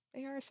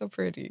 They are so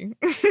pretty.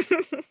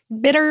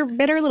 bitter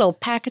little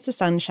packets of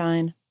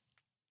sunshine.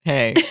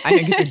 Hey, I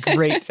think it's a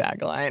great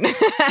tagline.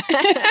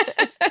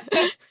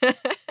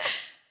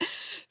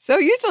 So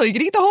useful. You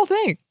can eat the whole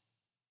thing.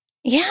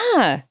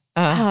 Yeah.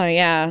 Oh,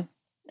 yeah.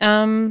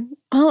 Well,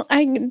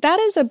 that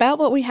is about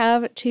what we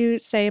have to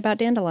say about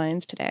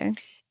dandelions today.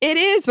 It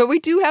is, but we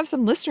do have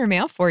some listener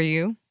mail for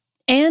you.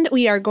 And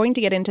we are going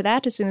to get into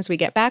that as soon as we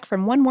get back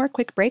from one more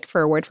quick break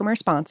for a word from our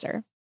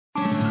sponsor.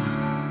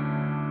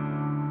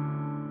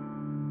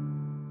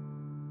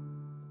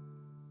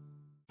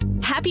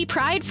 Happy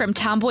Pride from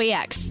Tomboy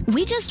X.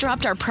 We just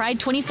dropped our Pride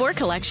 24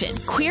 collection.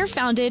 Queer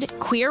founded,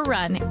 queer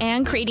run,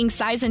 and creating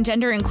size and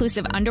gender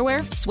inclusive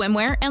underwear,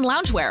 swimwear, and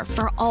loungewear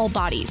for all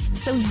bodies,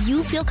 so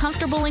you feel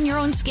comfortable in your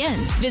own skin.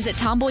 Visit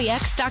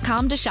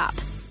tomboyx.com to shop.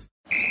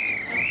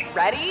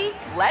 Ready?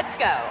 Let's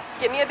go.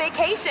 Give me a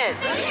vacation.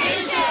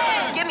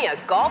 Vacation! Give me a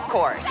golf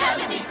course.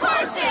 70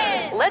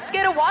 courses! Let's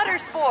get a water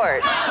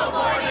sport.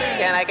 Paddleboarding!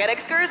 Can I get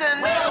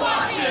excursions? Whale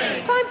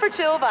watching! Time for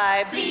chill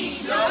vibes.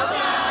 Beach yoga!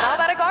 How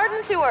about a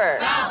garden tour?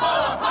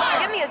 Balboa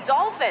Park! Give me a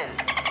dolphin.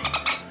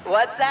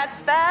 What's that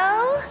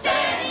spell?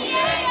 San Diego!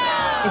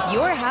 If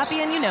you're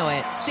happy and you know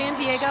it, San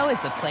Diego is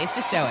the place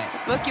to show it.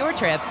 Book your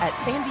trip at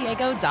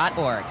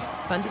sandiego.org.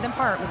 Funded in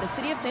part with the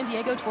City of San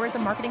Diego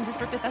Tourism Marketing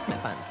District Assessment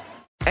Funds.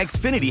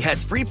 Xfinity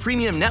has free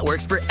premium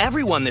networks for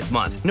everyone this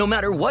month, no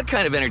matter what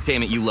kind of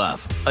entertainment you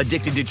love.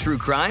 Addicted to true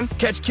crime?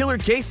 Catch killer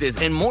cases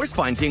and more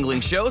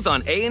spine-tingling shows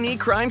on A&E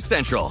Crime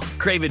Central.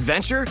 Crave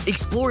adventure?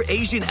 Explore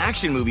Asian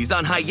action movies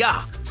on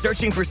Hi-Ya.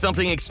 Searching for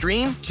something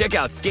extreme? Check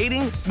out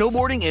skating,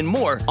 snowboarding, and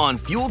more on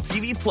Fuel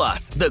TV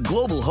Plus, the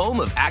global home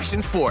of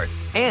action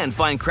sports. And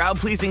find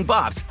crowd-pleasing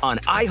bops on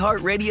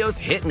iHeartRadio's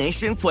Hit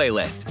Nation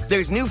playlist.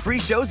 There's new free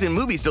shows and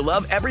movies to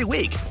love every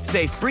week.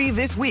 Say free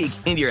this week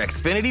in your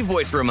Xfinity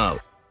voice remote.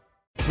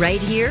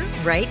 Right here,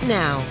 right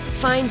now.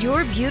 Find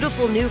your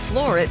beautiful new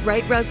floor at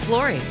Right Rug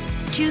Flooring.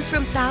 Choose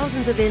from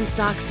thousands of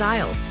in-stock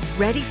styles,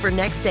 ready for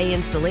next day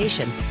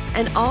installation,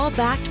 and all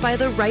backed by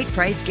the right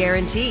price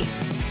guarantee.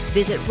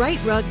 Visit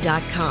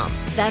rightrug.com.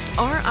 That's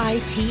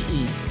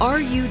RITERUG.com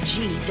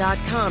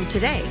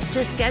today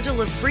to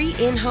schedule a free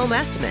in-home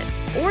estimate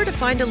or to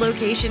find a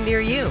location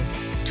near you.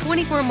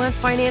 24-month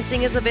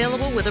financing is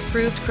available with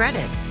approved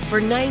credit. For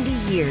 90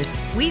 years,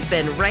 we've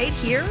been right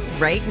here,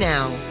 right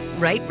now.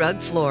 Right Rug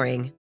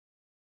Flooring.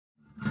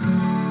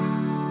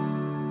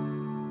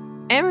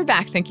 And we're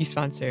back. Thank you,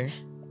 sponsor.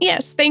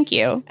 Yes, thank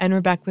you. And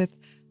we're back with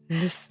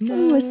Listener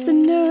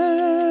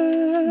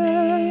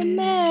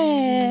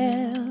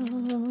Mail.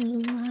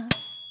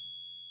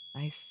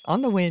 Nice.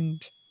 On the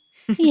wind.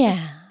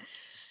 Yeah.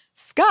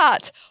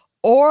 Scott,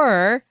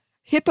 or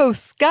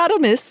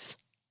Hipposcotamus,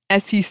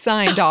 as he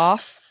signed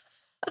off.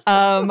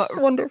 That's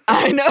wonderful.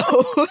 I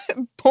know.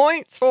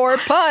 Points for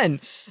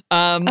pun.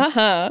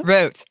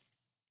 Wrote,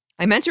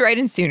 I meant to write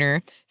in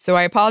sooner, so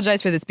I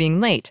apologize for this being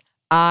late.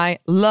 I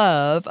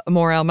love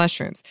morel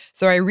mushrooms,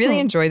 so I really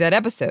enjoyed that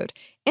episode.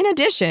 In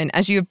addition,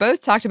 as you have both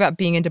talked about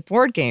being into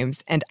board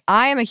games, and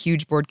I am a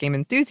huge board game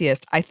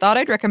enthusiast, I thought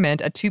I'd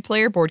recommend a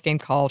 2-player board game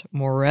called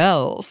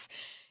Morels.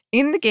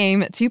 In the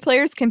game, 2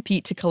 players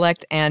compete to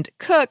collect and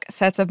cook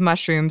sets of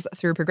mushrooms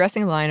through a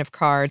progressing line of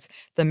cards,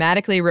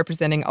 thematically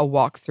representing a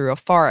walk through a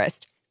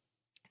forest.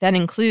 That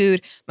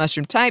include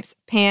mushroom types,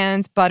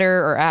 pans,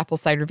 butter or apple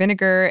cider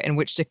vinegar in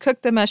which to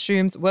cook the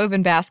mushrooms,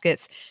 woven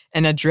baskets,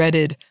 and a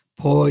dreaded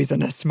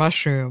poisonous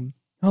mushroom.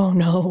 Oh,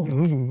 no.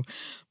 Ooh.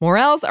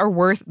 Morels are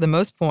worth the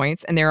most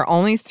points, and there are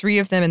only 3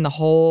 of them in the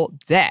whole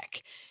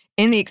deck.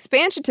 In the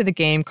expansion to the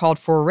game called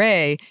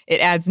Foray, it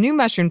adds new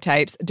mushroom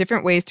types,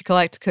 different ways to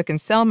collect, cook, and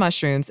sell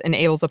mushrooms,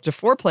 enables up to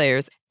 4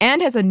 players,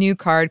 and has a new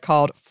card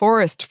called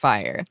Forest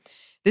Fire.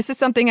 This is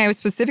something I was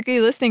specifically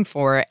listening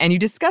for, and you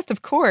discussed,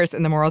 of course,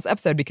 in the Morels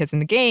episode, because in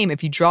the game,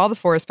 if you draw the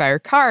Forest Fire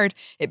card,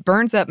 it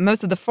burns up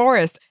most of the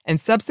forest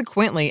and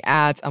subsequently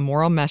adds a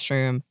Morel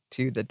mushroom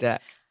to the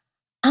deck.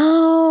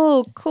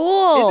 Oh,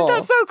 cool. Isn't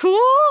that so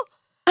cool?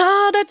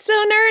 Oh, that's so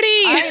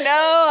nerdy. I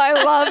know.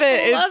 I love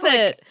it. I love it's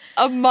it.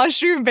 A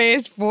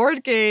mushroom-based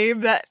board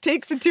game that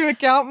takes into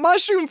account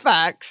mushroom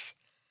facts.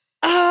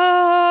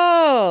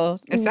 Oh.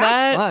 It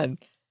sounds fun.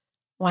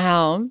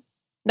 Wow.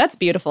 That's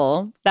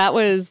beautiful. That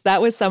was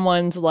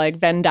someone's like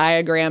Venn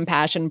diagram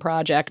passion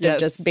project of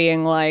just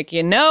being like,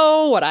 you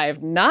know what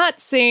I've not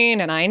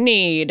seen and I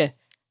need.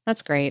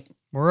 That's great.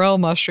 Morel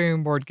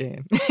mushroom board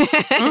game.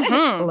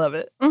 Mm-hmm. Love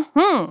it.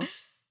 Mm-hmm.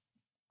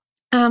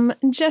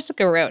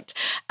 Jessica wrote,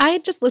 I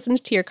just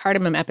listened to your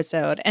cardamom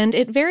episode, and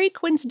it very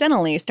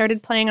coincidentally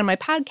started playing on my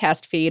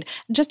podcast feed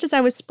just as I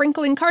was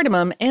sprinkling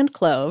cardamom and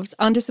cloves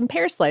onto some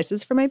pear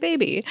slices for my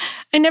baby.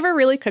 I never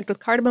really cooked with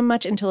cardamom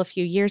much until a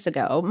few years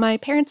ago. My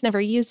parents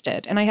never used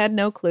it, and I had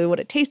no clue what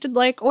it tasted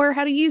like or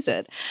how to use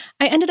it.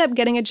 I ended up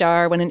getting a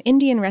jar when an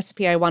Indian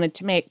recipe I wanted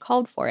to make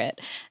called for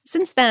it.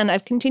 Since then,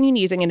 I've continued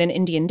using it in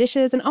Indian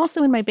dishes and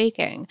also in my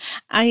baking.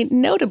 I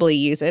notably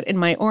use it in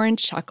my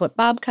orange chocolate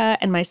babka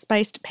and my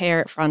spiced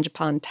pear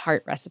frangipane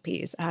tart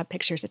recipes.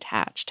 Pictures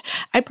attached.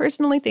 I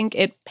personally think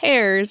it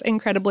pairs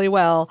incredibly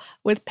well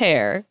with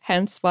pear,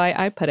 hence why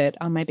I put it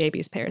on my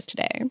baby's pears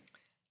today.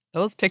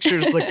 Those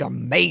pictures looked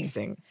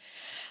amazing.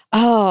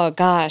 Oh,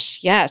 gosh.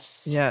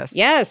 Yes. Yes.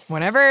 Yes.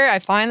 Whenever I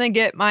finally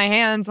get my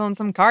hands on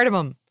some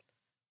cardamom,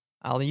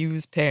 I'll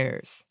use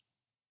pears.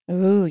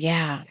 Ooh,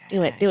 yeah.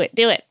 Do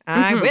it.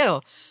 I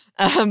will.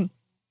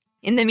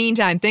 In the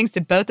meantime, thanks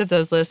to both of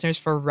those listeners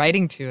for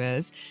writing to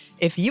us.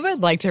 If you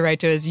would like to write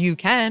to us, you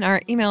can.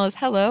 Our email is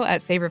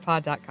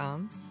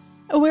hello@savorpod.com.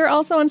 We're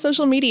also on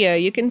social media.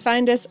 You can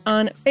find us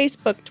on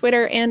Facebook,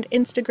 Twitter, and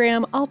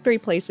Instagram. All 3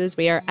 places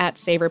we are at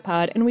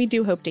SavorPod, and we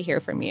do hope to hear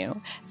from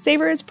you.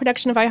 Savor is a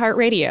production of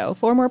iHeartRadio.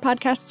 For more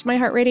podcasts from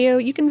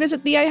iHeartRadio, you can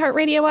visit the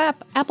iHeartRadio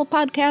app, Apple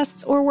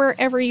Podcasts, or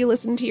wherever you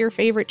listen to your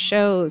favorite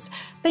shows.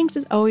 Thanks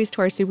as always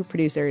to our super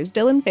producers,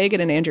 Dylan Fagan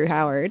and Andrew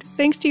Howard.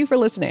 Thanks to you for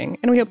listening,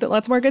 and we hope that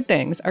lots more good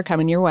things are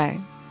coming your way.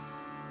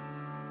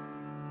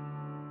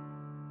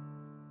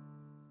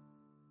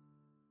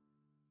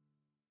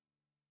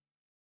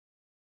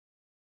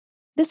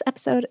 This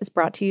episode is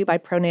brought to you by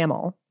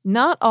Pronamel.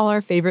 Not all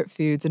our favorite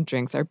foods and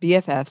drinks are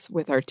BFFs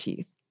with our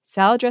teeth.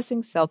 Salad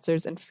dressings,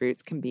 seltzers, and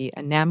fruits can be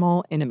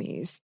enamel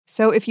enemies.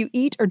 So if you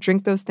eat or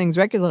drink those things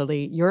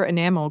regularly, your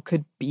enamel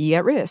could be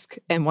at risk.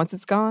 And once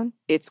it's gone,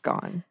 it's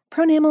gone.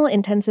 Pronamel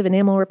Intensive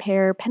Enamel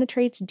Repair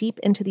penetrates deep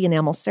into the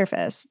enamel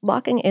surface,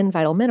 locking in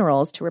vital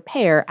minerals to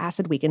repair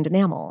acid-weakened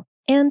enamel.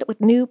 And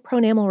with new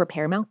Pronamel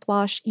Repair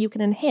mouthwash, you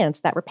can enhance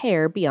that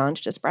repair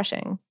beyond just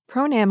brushing.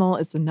 Pronamel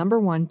is the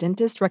 #1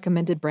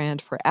 dentist-recommended brand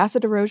for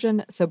acid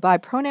erosion, so buy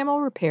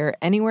Pronamel Repair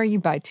anywhere you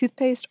buy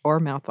toothpaste or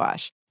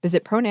mouthwash.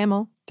 Visit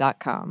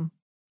pronamel.com.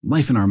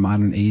 Life in our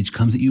modern age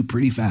comes at you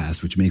pretty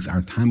fast, which makes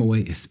our time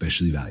away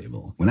especially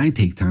valuable. When I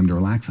take time to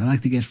relax, I like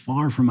to get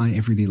far from my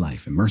everyday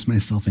life, immerse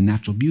myself in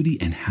natural beauty,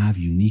 and have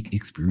unique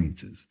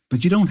experiences.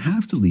 But you don't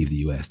have to leave the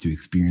U.S. to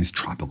experience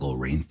tropical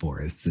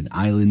rainforests and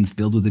islands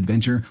filled with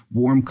adventure,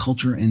 warm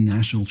culture, and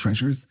national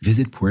treasures.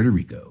 Visit Puerto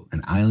Rico,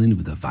 an island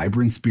with a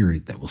vibrant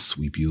spirit that will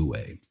sweep you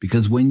away.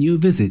 Because when you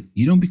visit,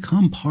 you don't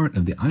become part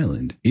of the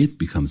island, it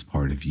becomes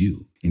part of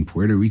you. In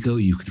Puerto Rico,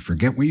 you can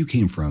forget where you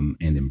came from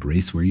and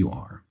embrace where you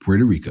are.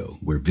 Puerto Rico,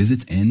 where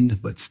visits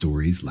end, but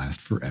stories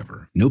last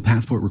forever. No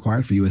passport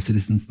required for U.S.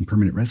 citizens and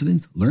permanent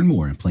residents. Learn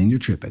more and plan your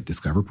trip at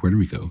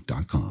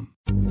discoverpuertorico.com.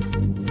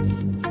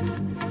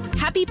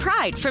 Happy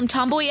Pride from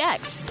Tomboy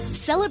X,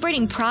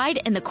 celebrating pride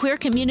and the queer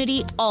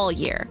community all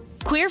year.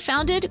 Queer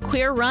founded,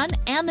 queer run,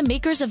 and the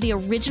makers of the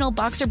original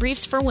boxer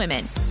briefs for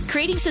women,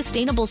 creating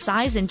sustainable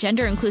size and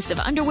gender inclusive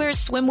underwear,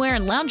 swimwear,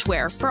 and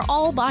loungewear for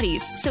all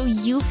bodies so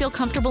you feel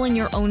comfortable in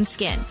your own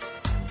skin.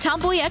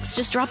 Tomboy X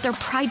just dropped their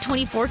Pride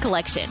 24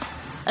 collection.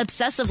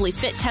 Obsessively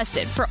fit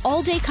tested for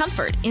all day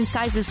comfort in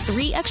sizes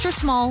 3 extra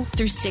small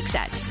through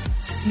 6X.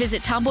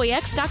 Visit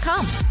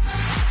tomboyx.com.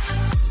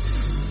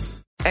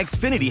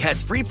 Xfinity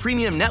has free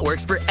premium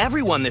networks for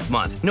everyone this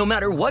month, no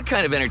matter what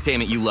kind of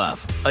entertainment you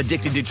love.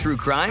 Addicted to true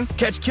crime?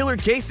 Catch killer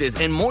cases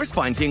and more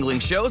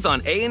spine-tingling shows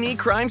on A&E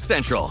Crime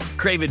Central.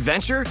 Crave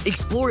adventure?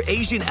 Explore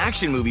Asian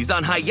action movies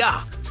on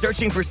Hi-Ya.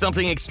 Searching for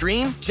something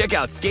extreme? Check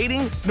out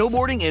skating,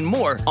 snowboarding, and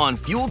more on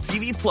Fuel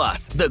TV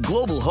Plus, the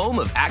global home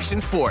of action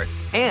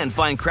sports. And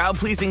find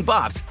crowd-pleasing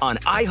bops on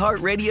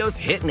iHeartRadio's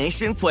Hit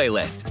Nation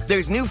playlist.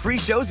 There's new free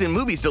shows and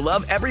movies to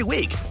love every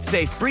week.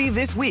 Say free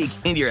this week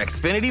in your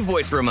Xfinity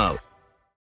voice remote.